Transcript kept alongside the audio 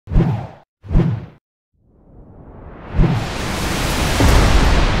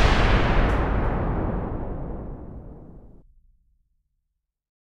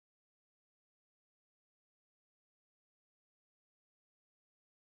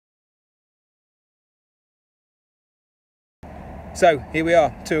So here we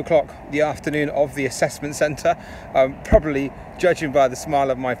are, 2 o'clock, the afternoon of the assessment centre. Probably, judging by the smile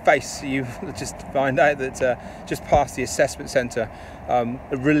of my face, you just find out that just past the assessment centre. A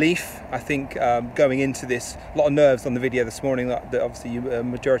relief, I think, going into this. A lot of nerves on the video this morning that obviously you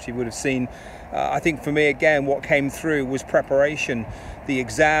majority would have seen. I think for me, again, what came through was preparation. The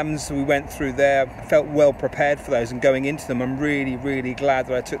exams we went through there, felt well prepared for those, and going into them, I'm really glad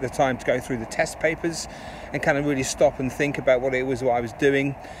that I took the time to go through the test papers and kind of really stop and think about what I was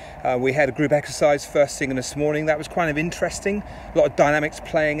doing. We had a group exercise first thing this morning. That was kind of interesting. A lot of dynamics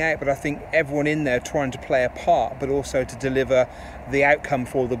playing out, but I think everyone in there trying to play a part, but also to deliver the outcome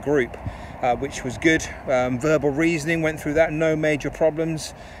for the group, which was good. Verbal reasoning, went through that, no major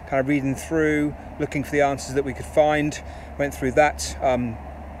problems. Kind of reading through, looking for the answers that we could find, went through that.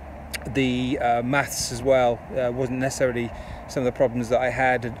 The maths as well wasn't necessarily some of the problems that I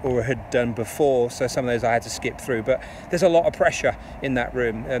had or had done before, so some of those I had to skip through. But there's a lot of pressure in that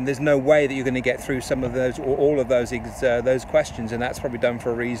room, and there's no way that you're going to get through some of those or all of those questions, and that's probably done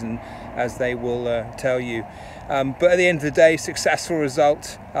for a reason, as they will tell you. But at the end of the day, successful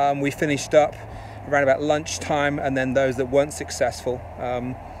result. We finished up around about lunchtime, and then those that weren't successful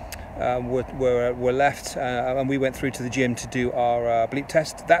were left, and we went through to the gym to do our bleep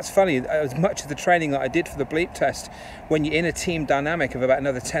test. That's funny, as much of the training that I did for the bleep test, when you're in a team dynamic of about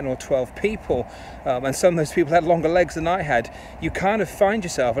another 10 or 12 people, and some of those people had longer legs than I had, you kind of find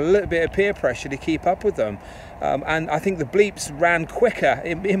yourself a little bit of peer pressure to keep up with them. And I think the bleeps ran quicker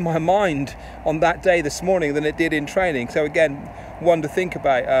in my mind on that day this morning than it did in training. So again, one to think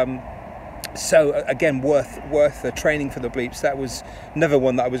about. So again, worth the training for the bleeps. That was never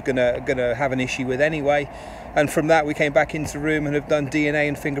one that I was gonna have an issue with anyway. And from that, we came back into the room and have done DNA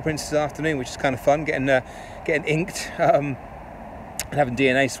and fingerprints this afternoon, which is kind of fun, getting inked and having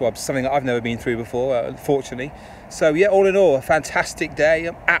DNA swabs, something that I've never been through before, fortunately. So yeah, all in all, a fantastic day.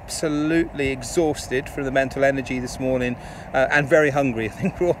 I'm absolutely exhausted from the mental energy this morning, and very hungry. I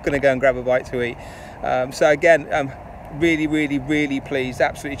think we're all going to go and grab a bite to eat. So again, really pleased,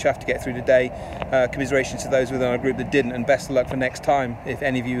 absolutely chuffed to get through today. Commiserations to those within our group that didn't, and best of luck for next time if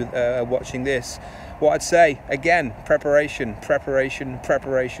any of you are watching this. What I'd say, again, preparation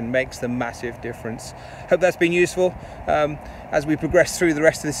makes the massive difference. Hope that's been useful. As we progress through the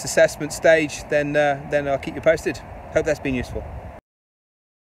rest of this assessment stage, then I'll keep you posted. Hope that's been useful.